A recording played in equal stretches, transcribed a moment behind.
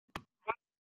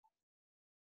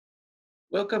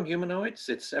Welcome, humanoids.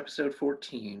 It's episode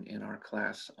 14 in our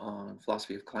class on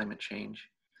philosophy of climate change.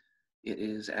 It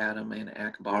is Adam and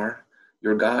Akbar,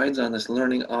 your guides on this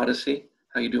learning odyssey.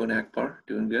 How you doing, Akbar?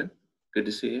 Doing good? Good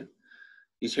to see you.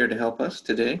 He's here to help us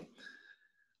today.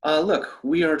 Look,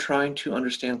 we are trying to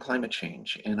understand climate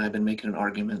change, and I've been making an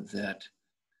argument that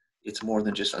it's more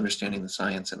than just understanding the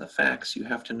science and the facts. You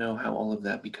have to know how all of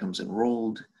that becomes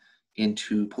enrolled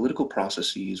into political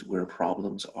processes where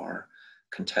problems are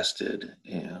contested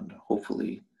and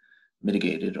hopefully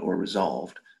mitigated or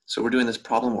resolved. So we're doing this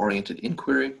problem-oriented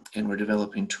inquiry, and we're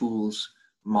developing tools,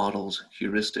 models,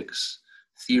 heuristics,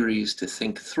 theories to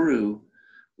think through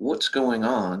what's going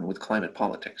on with climate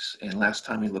politics. And last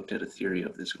time we looked at a theory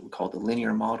of this we called the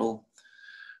linear model,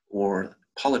 or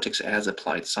politics as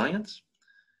applied science.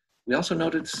 We also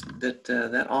noticed that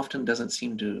that often doesn't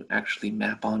seem to actually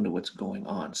map onto what's going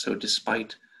on. So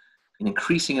despite an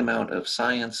increasing amount of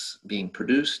science being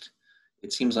produced,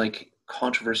 it seems like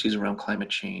controversies around climate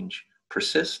change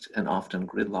persist, and often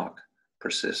gridlock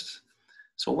persists.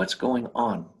 So what's going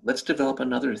on? Let's develop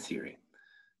another theory.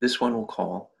 This one we'll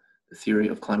call the theory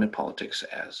of climate politics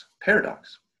as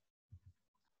paradox.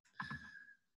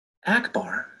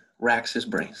 Akbar racks his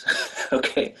brains.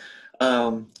 Okay,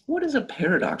 what is a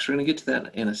paradox? We're going to get to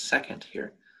that in a second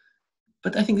here.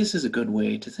 But I think this is a good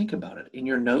way to think about it. In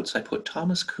your notes, I put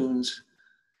Thomas Kuhn's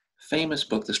famous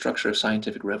book, The Structure of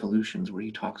Scientific Revolutions, where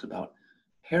he talks about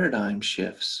paradigm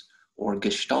shifts or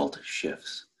gestalt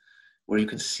shifts, where you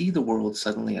can see the world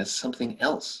suddenly as something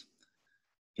else.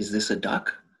 Is this a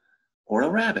duck or a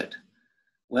rabbit?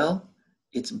 Well,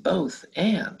 it's both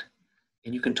and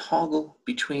you can toggle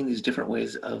between these different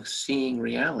ways of seeing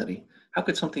reality. How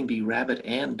could something be rabbit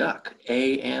and duck,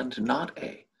 A and not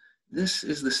A? This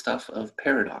is the stuff of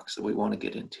paradox that we want to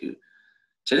get into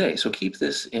today. So keep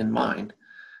this in mind,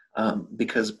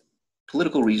 because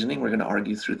political reasoning, we're going to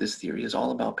argue through this theory, is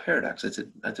all about paradox.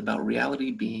 It's about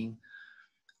reality being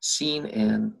seen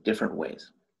in different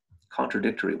ways,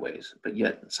 contradictory ways, but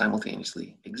yet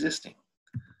simultaneously existing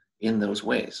in those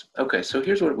ways. Okay, so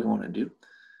here's what we want to do.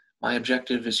 My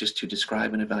objective is just to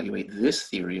describe and evaluate this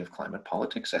theory of climate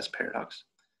politics as paradox,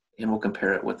 and we'll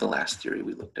compare it with the last theory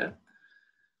we looked at.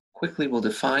 Quickly, we'll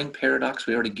define paradox.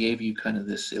 We already gave you kind of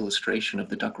this illustration of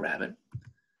the duck rabbit.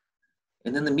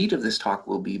 And then the meat of this talk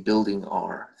will be building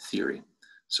our theory.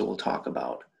 So we'll talk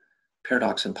about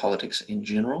paradox in politics in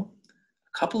general,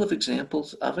 a couple of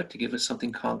examples of it to give us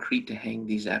something concrete to hang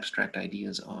these abstract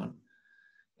ideas on.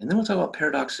 And then we'll talk about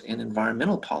paradox in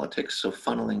environmental politics, so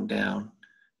funneling down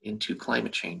into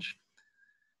climate change.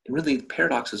 And really,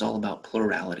 paradox is all about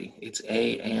plurality. It's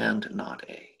A and not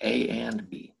A and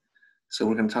B. So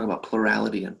we're going to talk about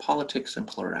plurality in politics and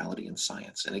plurality in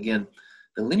science. And again,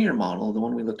 the linear model, the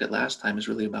one we looked at last time, is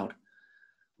really about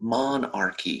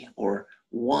monarchy or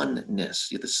oneness.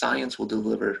 The science will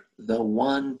deliver the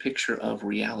one picture of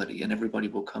reality, and everybody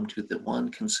will come to the one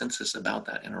consensus about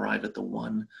that and arrive at the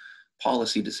one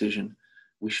policy decision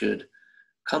we should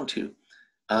come to.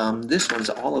 This one's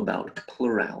all about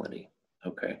plurality,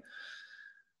 okay?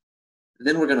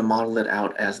 Then we're going to model it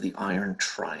out as the iron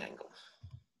triangle.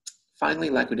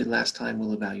 Finally, like we did last time,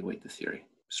 we'll evaluate the theory.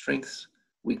 Strengths,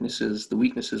 weaknesses. The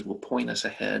weaknesses will point us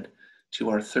ahead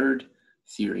to our third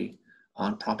theory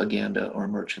on propaganda or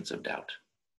merchants of doubt.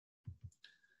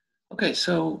 Okay,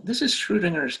 so this is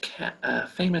Schrodinger's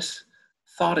famous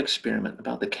thought experiment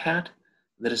about the cat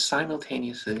that is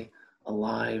simultaneously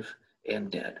alive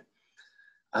and dead.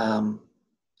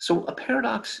 So a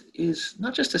paradox is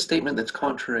not just a statement that's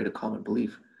contrary to common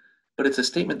belief, but it's a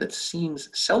statement that seems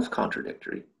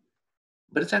self-contradictory,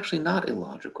 but it's actually not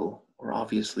illogical or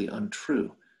obviously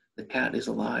untrue. The cat is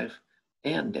alive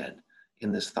and dead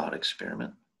in this thought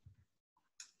experiment.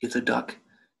 It's a duck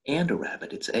and a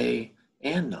rabbit. It's A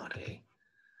and not A.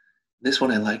 This one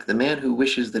I like. The man who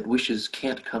wishes that wishes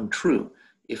can't come true.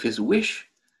 If his wish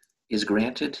is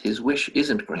granted, his wish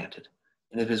isn't granted.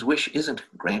 And if his wish isn't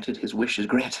granted, his wish is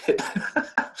granted.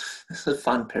 This is a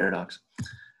fun paradox.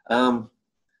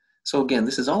 So again,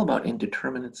 this is all about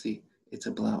indeterminacy. It's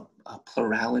about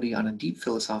plurality on a deep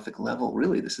philosophic level.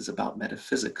 Really, this is about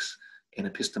metaphysics and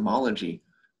epistemology,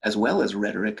 as well as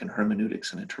rhetoric and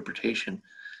hermeneutics and interpretation,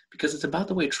 because it's about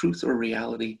the way truth or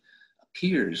reality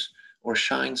appears or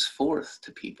shines forth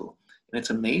to people. And it's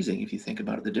amazing if you think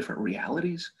about it, the different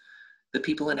realities that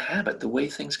people inhabit, the way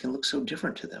things can look so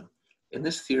different to them. And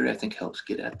this theory, I think, helps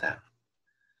get at that.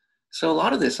 So a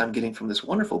lot of this I'm getting from this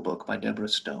wonderful book by Deborah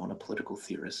Stone, a political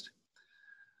theorist,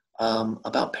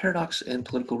 about paradox and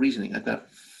political reasoning. I've got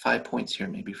 5 points here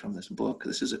maybe from this book.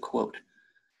 This is a quote.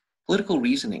 Political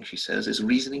reasoning, she says, is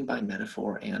reasoning by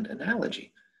metaphor and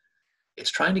analogy. It's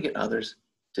trying to get others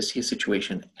to see a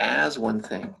situation as one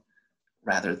thing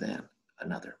rather than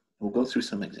another. We'll go through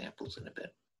some examples in a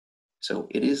bit. So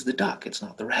it is the duck, it's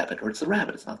not the rabbit, or it's the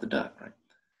rabbit, it's not the duck, right?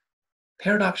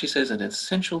 Paradox, she says, is an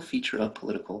essential feature of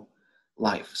political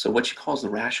life. So what she calls the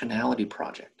rationality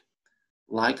project,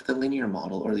 like the linear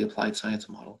model or the applied science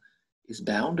model, is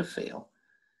bound to fail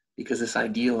because this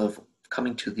ideal of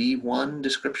coming to the one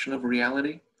description of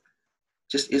reality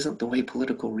just isn't the way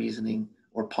political reasoning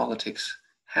or politics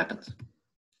happens.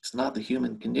 It's not the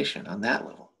human condition on that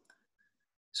level.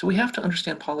 So we have to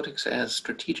understand politics as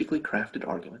strategically crafted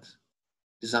arguments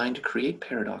designed to create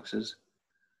paradoxes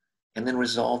and then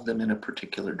resolve them in a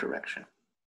particular direction.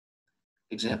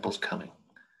 Examples coming.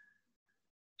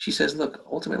 She says, look,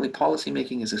 ultimately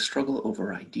policymaking is a struggle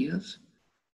over ideas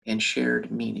and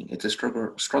shared meaning. It's a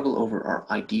struggle over our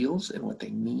ideals and what they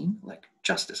mean, like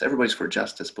justice. Everybody's for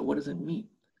justice, but what does it mean?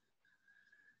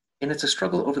 And it's a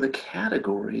struggle over the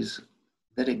categories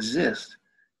that exist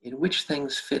in which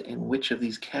things fit in which of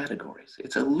these categories.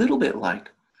 It's a little bit like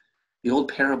the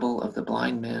old parable of the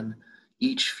blind men,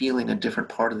 each feeling a different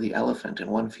part of the elephant,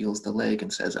 and one feels the leg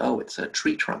and says, oh, it's a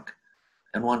tree trunk.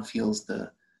 And one feels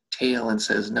the tail and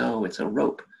says, no, it's a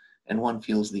rope. And one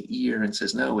feels the ear and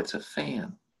says, no, it's a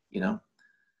fan,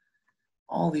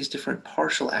 All these different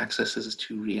partial accesses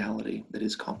to reality that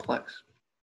is complex.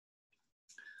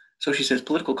 So she says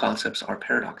political concepts are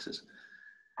paradoxes.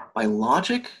 By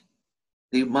logic,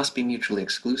 they must be mutually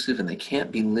exclusive and they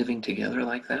can't be living together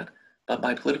like that. But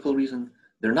by political reason,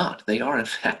 they're not. They are, in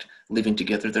fact, living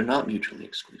together. They're not mutually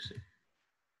exclusive.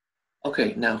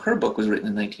 Okay, now her book was written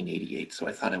in 1988, so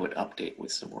I thought I would update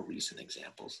with some more recent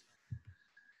examples.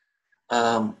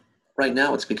 Right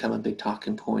now, it's become a big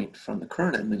talking point from the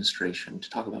current administration to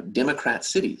talk about Democrat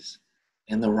cities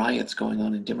and the riots going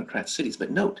on in Democrat cities.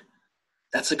 But note,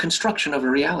 that's a construction of a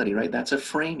reality, right? That's a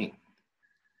framing.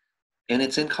 And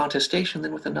it's in contestation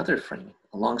then with another framing,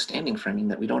 a long-standing framing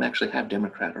that we don't actually have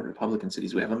Democrat or Republican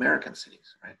cities, we have American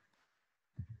cities, right?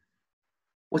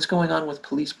 What's going on with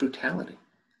police brutality?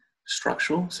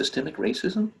 Structural, systemic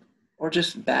racism, or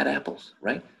just bad apples,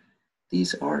 right?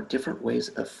 These are different ways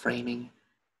of framing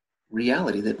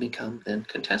reality that become then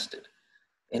contested.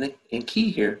 And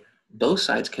key here, both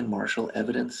sides can marshal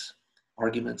evidence,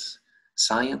 arguments,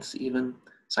 science even,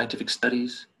 scientific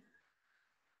studies,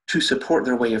 to support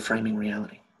their way of framing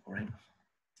reality, right?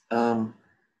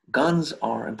 Guns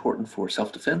are important for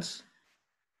self-defense.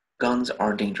 Guns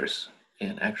are dangerous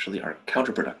and actually are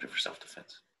counterproductive for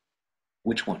self-defense.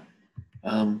 Which one?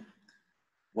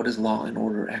 What does law and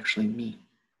order actually mean?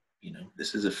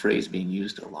 This is a phrase being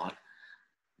used a lot.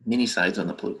 Many sides on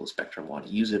the political spectrum want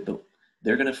to use it, but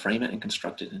they're going to frame it and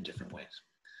construct it in different ways.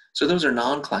 So those are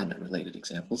non-climate related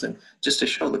examples. And just to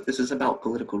show, look, this is about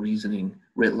political reasoning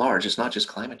writ large. It's not just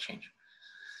climate change.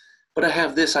 But I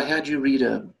had you read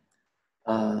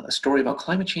a story about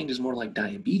climate change is more like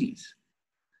diabetes.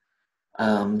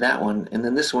 That one, and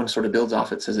then this one sort of builds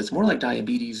off. It says it's more like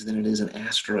diabetes than it is an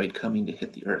asteroid coming to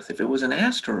hit the Earth. If it was an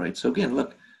asteroid, so again,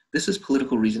 look, this is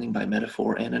political reasoning by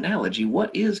metaphor and analogy.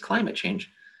 What is climate change?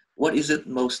 What is it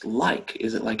most like?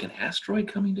 Is it like an asteroid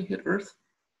coming to hit Earth?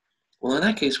 Well, in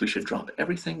that case, we should drop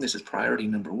everything. This is priority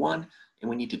number one, and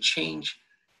we need to change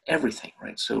everything,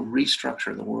 right? So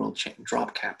restructure the world,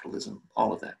 drop capitalism,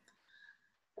 all of that.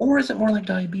 Or is it more like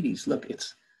diabetes? Look,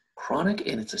 it's chronic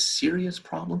and it's a serious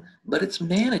problem, but it's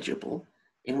manageable,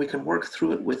 and we can work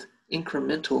through it with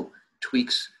incremental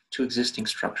tweaks to existing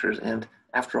structures. And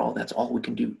after all, that's all we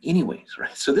can do anyways,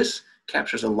 right? So this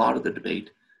captures a lot of the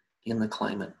debate in the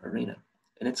climate arena.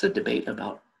 And it's a debate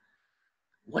about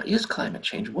what is climate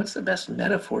change? What's the best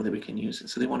metaphor that we can use? And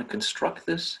so they want to construct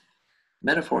this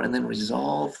metaphor and then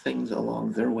resolve things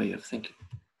along their way of thinking.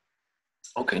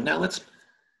 Okay, now let's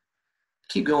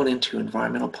keep going into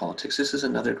environmental politics. This is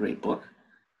another great book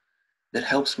that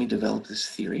helps me develop this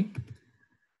theory.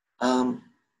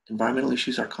 Environmental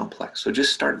issues are complex, so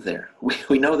just start there.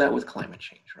 We know that with climate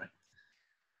change, right?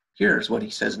 Here's what he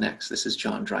says next. This is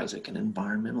John Dryzek, an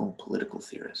environmental political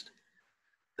theorist.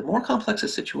 The more complex a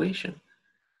situation,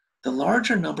 the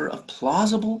larger number of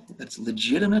plausible, that's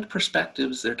legitimate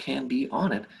perspectives there can be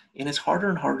on it, and it's harder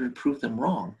and harder to prove them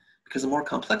wrong, because the more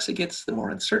complex it gets, the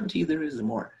more uncertainty there is, the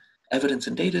more evidence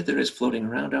and data there is floating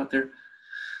around out there,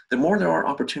 the more there are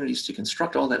opportunities to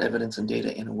construct all that evidence and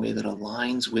data in a way that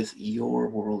aligns with your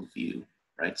worldview,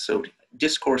 right? So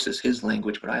discourse is his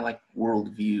language, but I like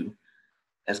worldview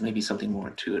as maybe something more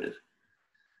intuitive.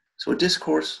 So a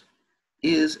discourse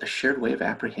is a shared way of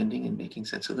apprehending and making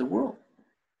sense of the world.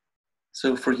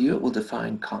 So for you, it will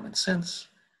define common sense,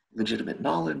 legitimate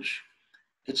knowledge.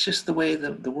 It's just the way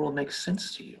the world makes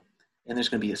sense to you. and there's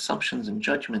going to be assumptions and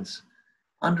judgments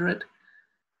under it.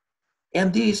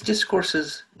 And these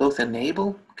discourses both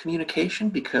enable communication,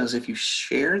 because if you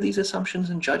share these assumptions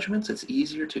and judgments, it's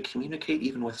easier to communicate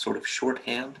even with sort of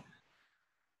shorthand,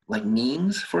 like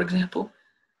memes, for example.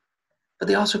 But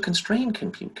they also constrain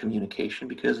communication,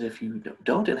 because if you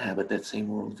don't inhabit that same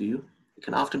worldview, it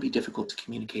can often be difficult to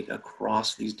communicate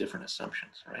across these different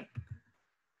assumptions, right?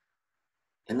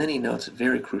 And then he notes,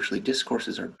 very crucially,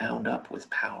 discourses are bound up with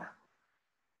power.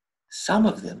 Some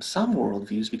of them, some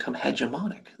worldviews become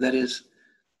hegemonic. That is,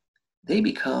 they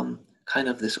become kind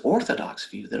of this orthodox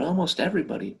view that almost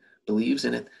everybody believes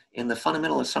in it, and the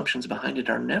fundamental assumptions behind it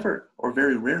are never, or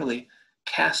very rarely,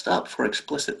 cast up for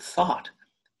explicit thought.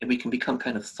 And we can become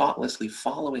kind of thoughtlessly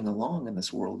following along in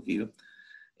this worldview.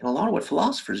 And a lot of what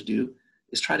philosophers do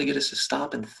is try to get us to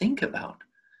stop and think about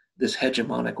this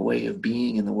hegemonic way of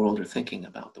being in the world or thinking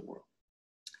about the world.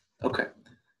 Okay.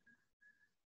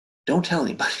 Don't tell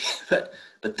anybody,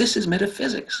 but this is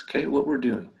metaphysics, okay, what we're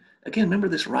doing. Again, remember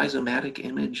this rhizomatic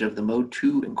image of the mode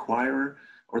 2 inquirer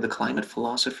or the climate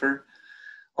philosopher?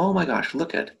 Oh my gosh,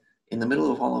 look at, in the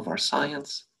middle of all of our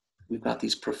science, we've got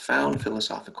these profound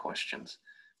philosophical questions.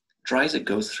 Dreiser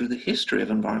goes through the history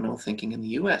of environmental thinking in the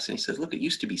US, and he says, look, it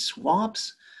used to be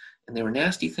swamps, and they were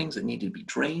nasty things that needed to be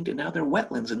drained, and now they're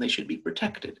wetlands and they should be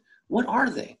protected. What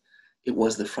are they? It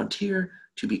was the frontier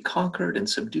to be conquered and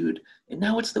subdued, and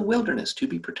now it's the wilderness to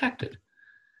be protected.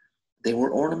 They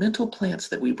were ornamental plants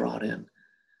that we brought in,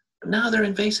 but now they're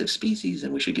invasive species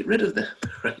and we should get rid of them,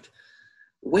 right?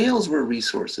 Whales were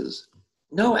resources.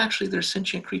 No, actually they're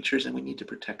sentient creatures and we need to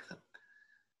protect them.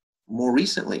 More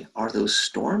recently, are those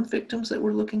storm victims that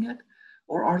we're looking at,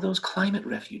 or are those climate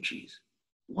refugees?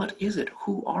 What is it?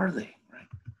 Who are they, right?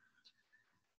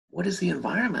 What is the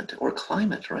environment or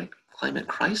climate, right? Climate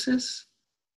crisis,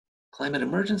 climate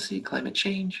emergency, climate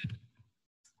change.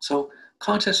 So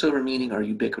contests over meaning are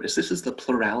ubiquitous. This is the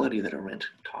plurality that Arendt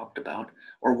talked about,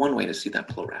 or one way to see that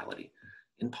plurality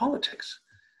in politics.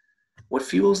 What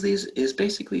fuels these is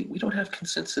basically we don't have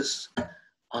consensus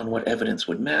on what evidence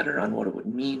would matter, on what it would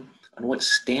mean, on what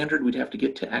standard we'd have to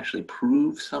get to actually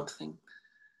prove something.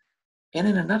 And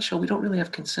in a nutshell, we don't really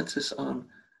have consensus on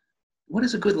what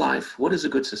is a good life, what is a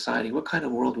good society, what kind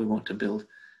of world we want to build.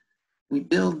 We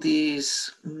build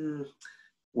these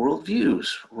worldviews,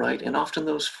 right? And often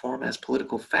those form as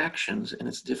political factions, and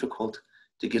it's difficult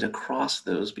to get across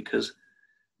those because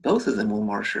both of them will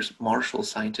marshal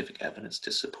scientific evidence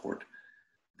to support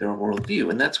their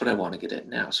worldview. And that's what I want to get at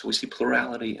now. So we see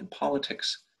plurality in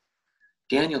politics.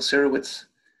 Daniel Sarowitz,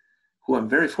 who I'm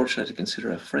very fortunate to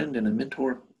consider a friend and a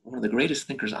mentor, one of the greatest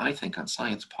thinkers, I think, on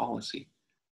science policy,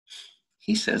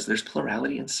 he says there's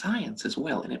plurality in science as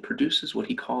well, and it produces what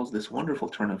he calls this wonderful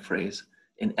turn of phrase,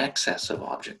 an excess of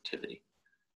objectivity.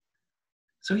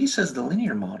 So he says the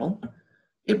linear model,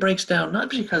 it breaks down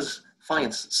not because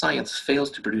science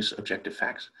fails to produce objective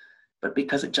facts, but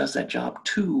because it does that job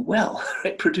too well.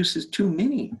 It produces too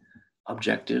many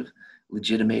objective,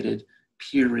 legitimated,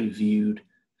 peer-reviewed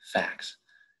facts.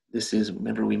 This is,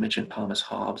 remember we mentioned Thomas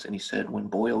Hobbes, and he said when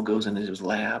Boyle goes into his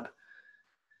lab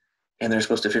and they're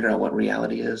supposed to figure out what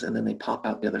reality is, and then they pop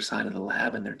out the other side of the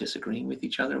lab and they're disagreeing with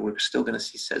each other, we're still going to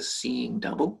see, says, seeing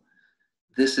double.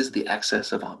 This is the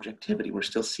excess of objectivity. We're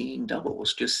still seeing double. We're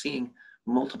just seeing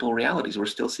multiple realities. We're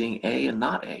still seeing A and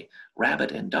not A,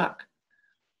 rabbit and duck.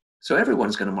 So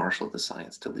everyone's going to marshal the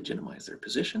science to legitimize their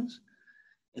positions.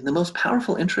 And the most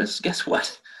powerful interests, guess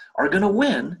what, are going to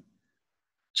win,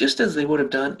 just as they would have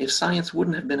done if science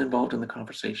wouldn't have been involved in the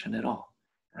conversation at all,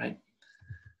 right?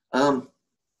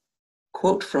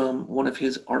 Quote from one of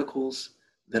his articles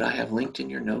that I have linked in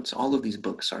your notes. All of these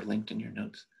books are linked in your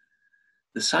notes.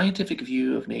 The scientific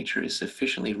view of nature is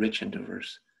sufficiently rich and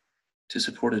diverse to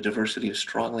support a diversity of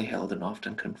strongly held and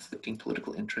often conflicting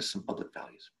political interests and public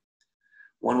values.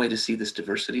 One way to see this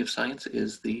diversity of science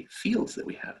is the fields that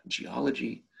we have.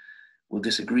 Geology will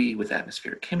disagree with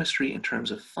atmospheric chemistry in terms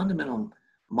of fundamental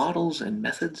models and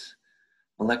methods.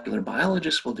 Molecular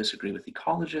biologists will disagree with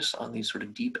ecologists on these sort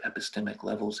of deep epistemic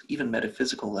levels, even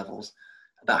metaphysical levels,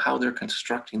 about how they're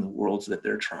constructing the worlds that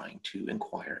they're trying to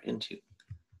inquire into.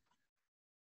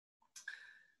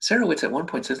 Sarowitz at one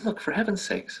point says, look, for heaven's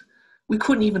sakes, we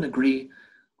couldn't even agree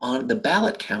on the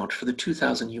ballot count for the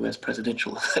 2000 US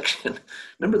presidential election.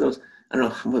 Remember those? I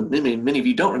don't know, many of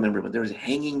you don't remember, but there was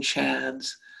hanging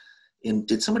chads. And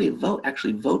did somebody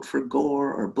actually vote for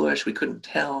Gore or Bush? We couldn't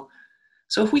tell.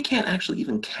 So if we can't actually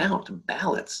even count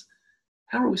ballots,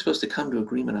 how are we supposed to come to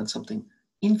agreement on something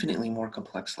infinitely more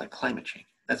complex like climate change?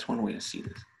 That's one way to see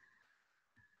this.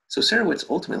 So Sarowitz,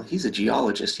 ultimately, he's a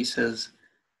geologist. He says,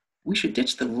 we should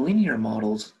ditch the linear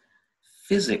models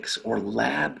physics or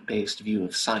lab-based view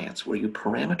of science, where you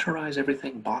parameterize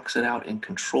everything, box it out, and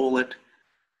control it.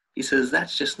 He says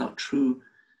that's just not true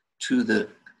to the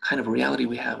kind of reality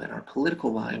we have in our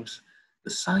political lives.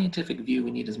 The scientific view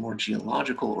we need is more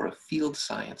geological or a field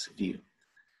science view.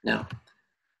 Now,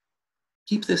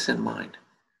 keep this in mind.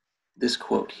 This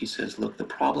quote, he says, look, the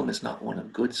problem is not one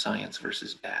of good science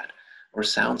versus bad, or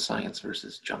sound science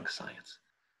versus junk science.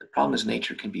 The problem is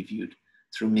nature can be viewed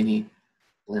through many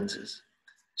lenses.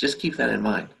 Just keep that in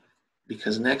mind,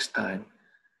 because next time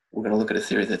we're going to look at a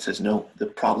theory that says, no, the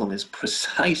problem is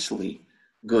precisely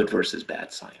good versus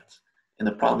bad science. And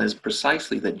the problem is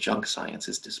precisely that junk science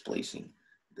is displacing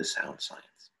the sound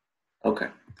science. Okay.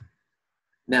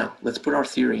 Now, let's put our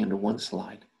theory into one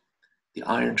slide. The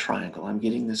iron triangle. I'm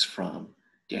getting this from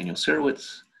Daniel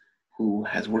Sirowitz, who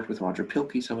has worked with Roger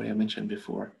Pielke, somebody I mentioned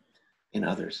before, and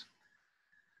others.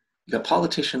 You got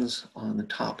politicians on the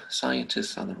top,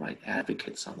 scientists on the right,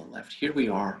 advocates on the left. Here we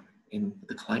are in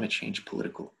the climate change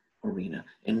political arena.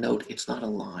 And note, it's not a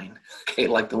line, okay,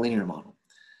 like the linear model.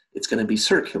 It's going to be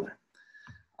circular.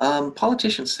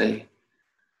 Politicians say,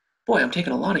 boy, I'm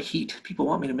taking a lot of heat. People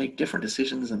want me to make different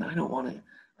decisions, and I don't want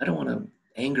to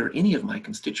anger any of my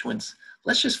constituents.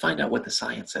 Let's just find out what the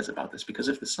science says about this, because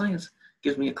if the science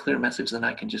gives me a clear message, then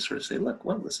I can just sort of say, look,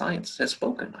 well, the science has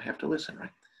spoken. I have to listen, right?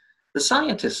 The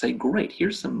scientists say, great,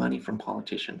 here's some money from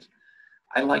politicians.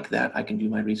 I like that. I can do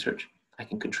my research. I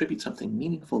can contribute something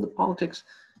meaningful to politics,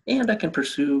 and I can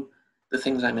pursue the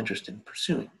things I'm interested in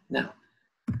pursuing. Now,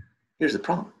 here's the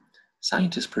problem.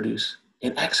 Scientists produce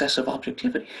in excess of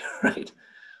objectivity, right?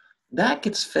 That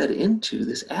gets fed into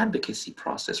this advocacy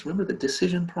process. Remember the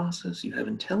decision process? You have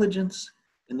intelligence,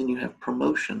 and then you have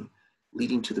promotion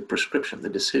leading to the prescription, the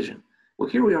decision. Well,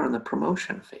 here we are in the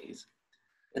promotion phase.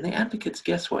 And the advocates,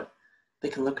 guess what? They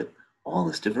can look at all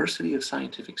this diversity of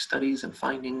scientific studies and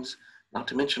findings, not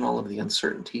to mention all of the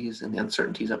uncertainties and the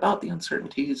uncertainties about the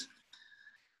uncertainties.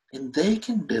 And they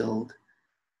can build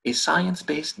a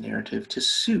science-based narrative to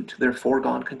suit their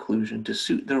foregone conclusion, to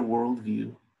suit their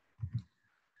worldview.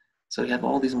 So you have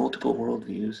all these multiple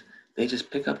worldviews. They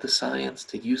just pick up the science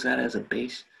to use that as a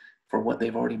base for what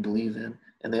they've already believed in.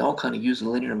 And they all kind of use the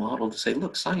linear model to say,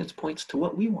 look, science points to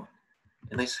what we want.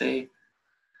 And they say,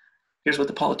 here's what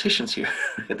the politicians hear.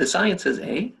 The science says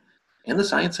A, and the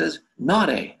science says not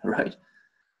A, right?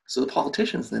 So the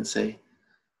politicians then say,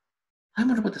 I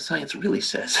wonder what the science really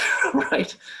says,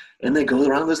 right? And they go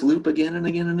around this loop again and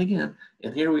again and again.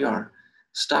 And here we are,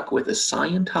 stuck with a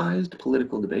scientized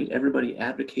political debate, everybody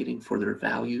advocating for their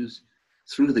values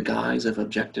through the guise of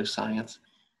objective science,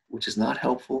 which is not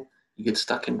helpful. You get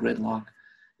stuck in gridlock.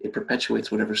 It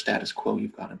perpetuates whatever status quo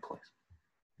you've got in place.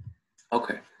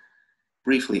 Okay,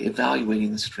 briefly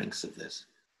evaluating the strengths of this.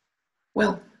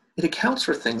 Well, it accounts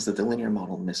for things that the linear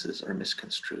model misses or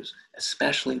misconstrues,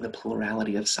 especially the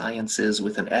plurality of sciences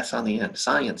with an S on the end,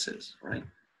 sciences, right?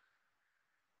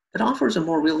 It offers a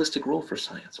more realistic role for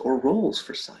science, or roles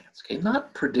for science, okay?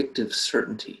 Not predictive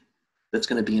certainty that's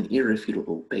going to be an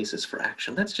irrefutable basis for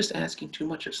action. That's just asking too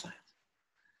much of science.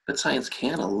 But science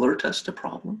can alert us to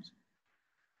problems.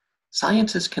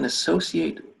 Scientists can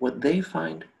associate what they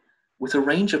find with a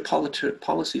range of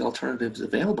policy alternatives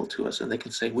available to us, and they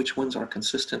can say which ones are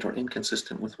consistent or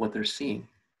inconsistent with what they're seeing.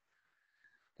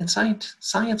 And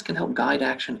science can help guide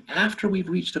action after we've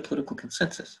reached a political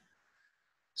consensus.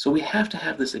 So we have to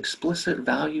have this explicit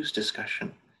values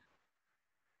discussion.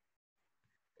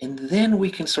 And then we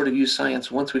can sort of use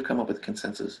science once we've come up with a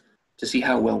consensus to see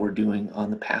how well we're doing on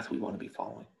the path we want to be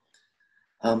following.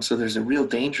 So there's a real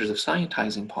dangers of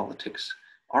scientizing politics,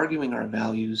 arguing our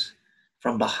values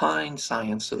from behind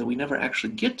science so that we never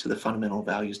actually get to the fundamental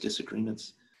values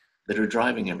disagreements that are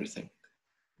driving everything.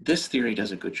 This theory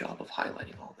does a good job of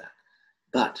highlighting all that.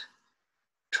 But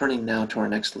turning now to our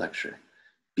next lecture,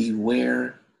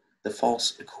 beware the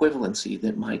false equivalency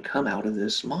that might come out of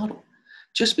this model.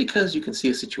 Just because you can see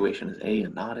a situation as A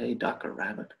and not A, duck or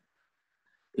rabbit,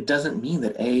 it doesn't mean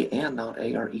that A and not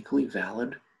A are equally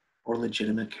valid or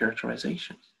legitimate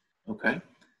characterizations, okay?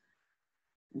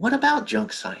 What about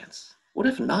junk science? What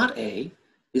if not A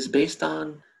is based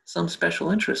on some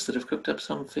special interests that have cooked up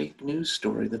some fake news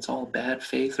story that's all bad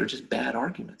faith or just bad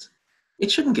arguments?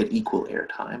 It shouldn't get equal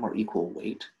airtime or equal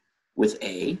weight with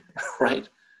A, right?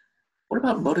 What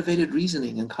about motivated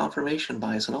reasoning and confirmation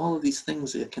bias and all of these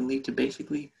things that can lead to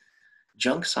basically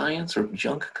junk science or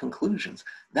junk conclusions?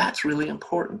 That's really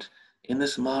important. And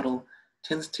this model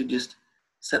tends to just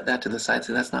set that to the side,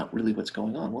 so that's not really what's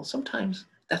going on. Well, sometimes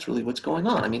that's really what's going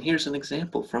on. I mean, here's an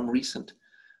example from recent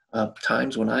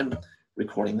times when I'm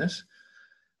recording this.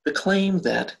 The claim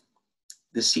that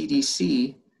the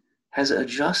CDC has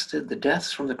adjusted the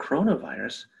deaths from the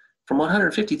coronavirus from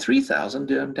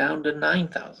 153,000 down to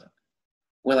 9,000.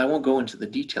 Well, I won't go into the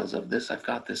details of this. I've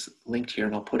got this linked here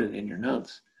and I'll put it in your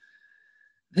notes.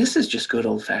 This is just good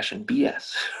old-fashioned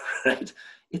BS, right?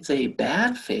 It's a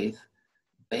bad faith,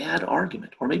 bad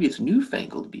argument, or maybe it's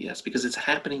newfangled BS because it's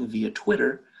happening via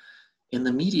Twitter in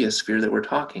the media sphere that we're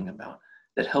talking about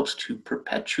that helps to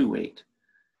perpetuate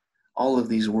all of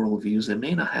these worldviews that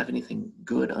may not have anything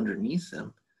good underneath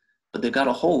them, but they've got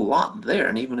a whole lot there.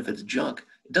 And even if it's junk,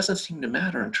 it doesn't seem to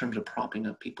matter in terms of propping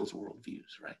up people's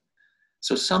worldviews, right?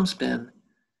 So some spin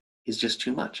is just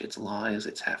too much. It's lies,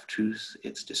 it's half-truths,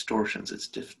 it's distortions, it's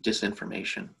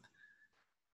disinformation.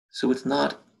 So it's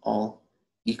not all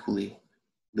equally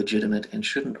legitimate and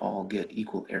shouldn't all get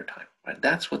equal airtime, right?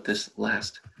 That's what this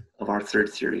last of our third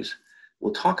theories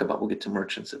we'll talk about. We'll get to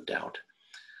merchants of doubt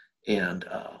and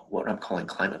what I'm calling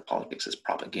climate politics is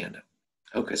propaganda.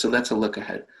 Okay, so that's a look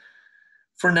ahead.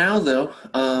 For now, though,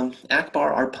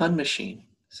 Akbar, our pun machine,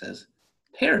 says,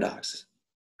 paradox.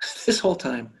 This whole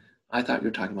time, I thought you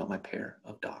were talking about my pair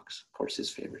of docs, of course, his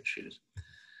favorite shoes.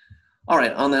 All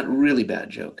right, on that really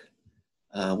bad joke,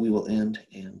 we will end,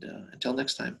 and until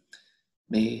next time,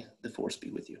 may the force be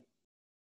with you.